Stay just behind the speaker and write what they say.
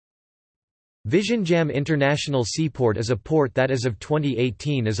Vizhinjam International Seaport is a port that as of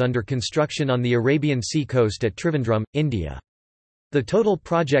 2018 is under construction on the Arabian Sea coast at Trivandrum, India. The total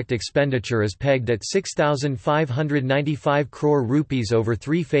project expenditure is pegged at 6,595 crore rupees over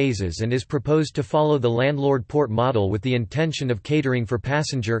 3 phases and is proposed to follow the landlord port model with the intention of catering for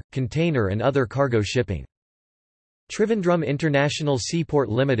passenger, container and other cargo shipping. Trivandrum International Seaport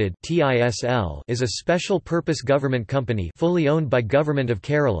Limited (TISL) is a special-purpose government company fully owned by Government of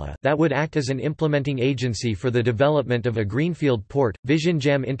Kerala that would act as an implementing agency for the development of a greenfield port,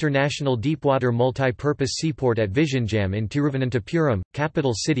 Vizhinjam International Deepwater Multi-Purpose Seaport at Vizhinjam in Tiruvananthapuram,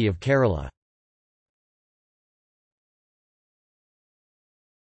 capital city of Kerala.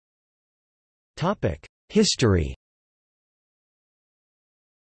 History.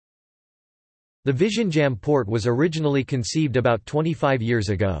 The Vizhinjam port was originally conceived about 25 years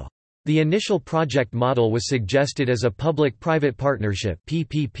ago. The initial project model was suggested as a public-private partnership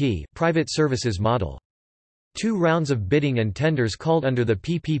 (PPP) private services model. 2 rounds of bidding and tenders called under the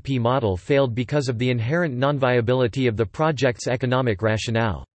PPP model failed because of the inherent non-viability of the project's economic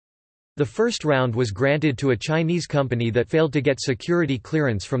rationale. The first round was granted to a Chinese company that failed to get security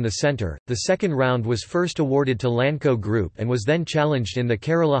clearance from the centre. The second round was first awarded to Lanco Group and was then challenged in the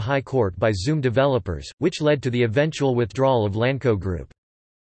Kerala High Court by Zoom developers, which led to the eventual withdrawal of Lanco Group.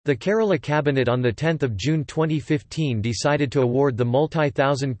 The Kerala Cabinet on 10 June 2015 decided to award the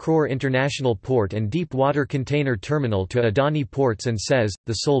multi-thousand crore international port and deep water container terminal to Adani Ports and SEZ,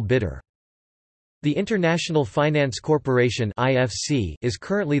 the sole bidder. The International Finance Corporation (IFC) is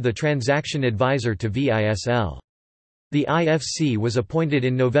currently the transaction advisor to VISL. The IFC was appointed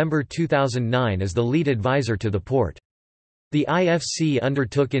in November 2009 as the lead advisor to the port. The IFC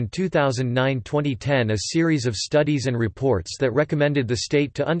undertook in 2009-2010 a series of studies and reports that recommended the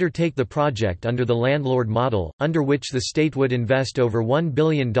state to undertake the project under the landlord model, under which the state would invest over $1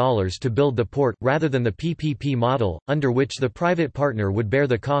 billion to build the port, rather than the PPP model, under which the private partner would bear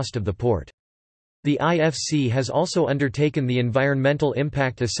the cost of the port. The IFC has also undertaken the environmental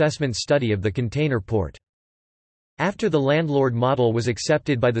impact assessment study of the container port. After the landlord model was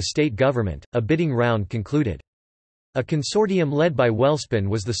accepted by the state government, a bidding round concluded. A consortium led by Welspun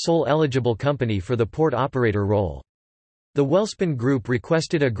was the sole eligible company for the port operator role. The Welspun Group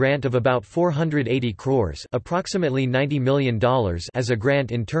requested a grant of about 480 crores, approximately $90 million, as a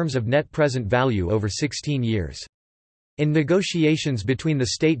grant in terms of net present value over 16 years. In negotiations between the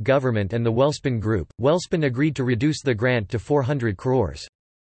state government and the Welspun Group, Welspun agreed to reduce the grant to 400 crores.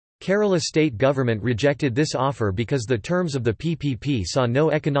 Kerala state government rejected this offer because the terms of the PPP saw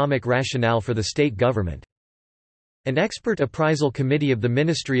no economic rationale for the state government. An expert appraisal committee of the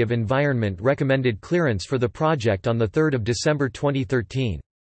Ministry of Environment recommended clearance for the project on 3 December 2013.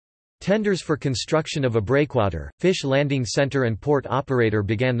 Tenders for construction of a breakwater, fish landing center and port operator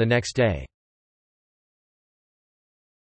began the next day.